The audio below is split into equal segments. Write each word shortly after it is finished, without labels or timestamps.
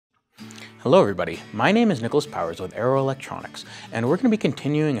Hello everybody, my name is Nicholas Powers with Arrow Electronics, and we're going to be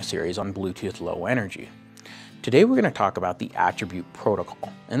continuing a series on Bluetooth Low Energy. Today we're going to talk about the attribute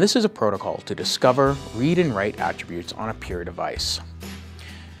protocol, and this is a protocol to discover, read and write attributes on a peer device.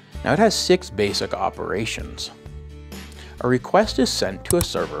 Now it has 6 basic operations. A request is sent to a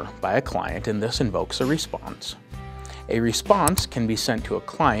server by a client, and this invokes a response. A response can be sent to a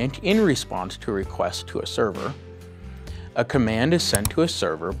client in response to a request to a server. A command is sent to a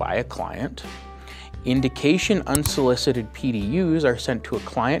server by a client. Indication unsolicited PDUs are sent to a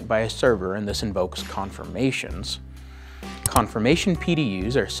client by a server, and this invokes confirmations. Confirmation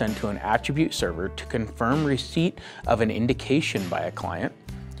PDUs are sent to an attribute server to confirm receipt of an indication by a client.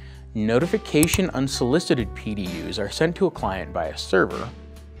 Notification unsolicited PDUs are sent to a client by a server.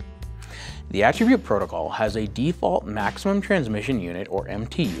 The attribute protocol has a default maximum transmission unit, or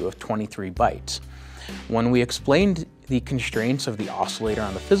MTU, of 23 bytes. When we explained the constraints of the oscillator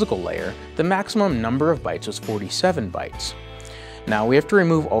on the physical layer, the maximum number of bytes was 47 bytes. Now we have to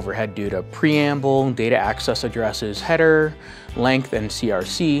remove overhead due to preamble, data access addresses, header, length, and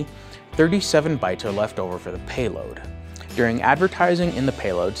CRC. 37 bytes are left over for the payload. During advertising in the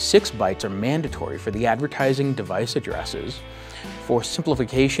payload, 6 bytes are mandatory for the advertising device addresses. For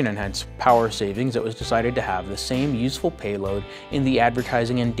simplification and hence power savings, it was decided to have the same useful payload in the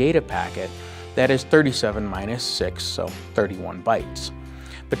advertising and data packet. That is 37 minus 6, so 31 bytes.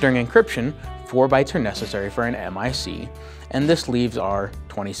 But during encryption, 4 bytes are necessary for an MIC, and this leaves our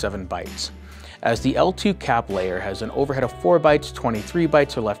 27 bytes. As the L2 cap layer has an overhead of 4 bytes, 23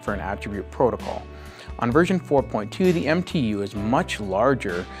 bytes are left for an attribute protocol. On version 4.2, the MTU is much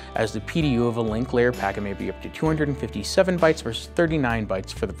larger, as the PDU of a link layer packet may be up to 257 bytes versus 39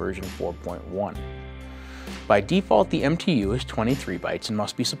 bytes for the version 4.1. By default, the MTU is 23 bytes and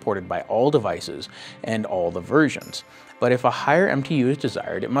must be supported by all devices and all the versions. But if a higher MTU is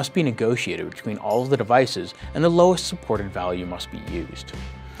desired, it must be negotiated between all of the devices, and the lowest supported value must be used.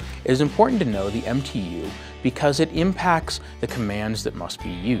 It is important to know the MTU because it impacts the commands that must be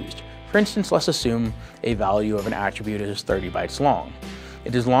used. For instance, let's assume a value of an attribute is 30 bytes long.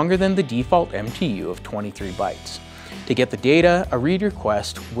 It is longer than the default MTU of 23 bytes. To get the data, a read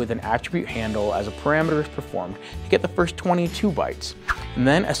request with an attribute handle as a parameter is performed to get the first 22 bytes. And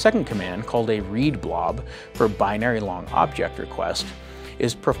then a second command called a read blob for binary long object request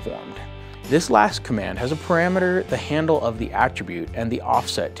is performed. This last command has a parameter, the handle of the attribute, and the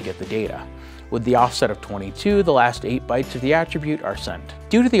offset to get the data. With the offset of 22, the last 8 bytes of the attribute are sent.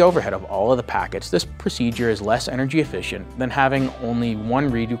 Due to the overhead of all of the packets, this procedure is less energy efficient than having only one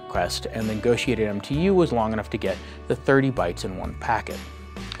read request, and the negotiated MTU was long enough to get the 30 bytes in one packet.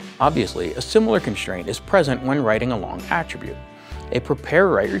 Obviously, a similar constraint is present when writing a long attribute. A prepare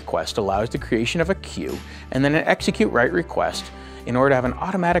write request allows the creation of a queue, and then an execute write request in order to have an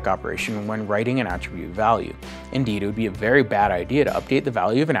automatic operation when writing an attribute value. Indeed, it would be a very bad idea to update the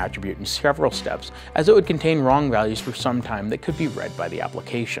value of an attribute in several steps, as it would contain wrong values for some time that could be read by the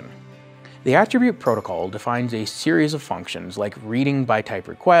application. The attribute protocol defines a series of functions like reading by type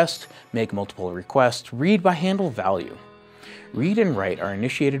request, make multiple requests, read by handle value. Read and write are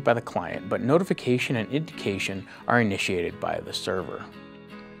initiated by the client, but notification and indication are initiated by the server.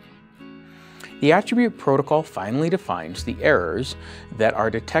 The attribute protocol finally defines the errors that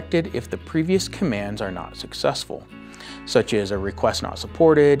are detected if the previous commands are not successful, such as a request not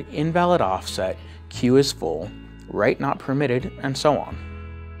supported, invalid offset, queue is full, write not permitted, and so on.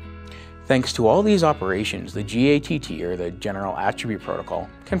 Thanks to all these operations, the GATT, or the General Attribute Protocol,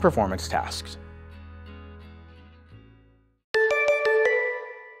 can perform its tasks.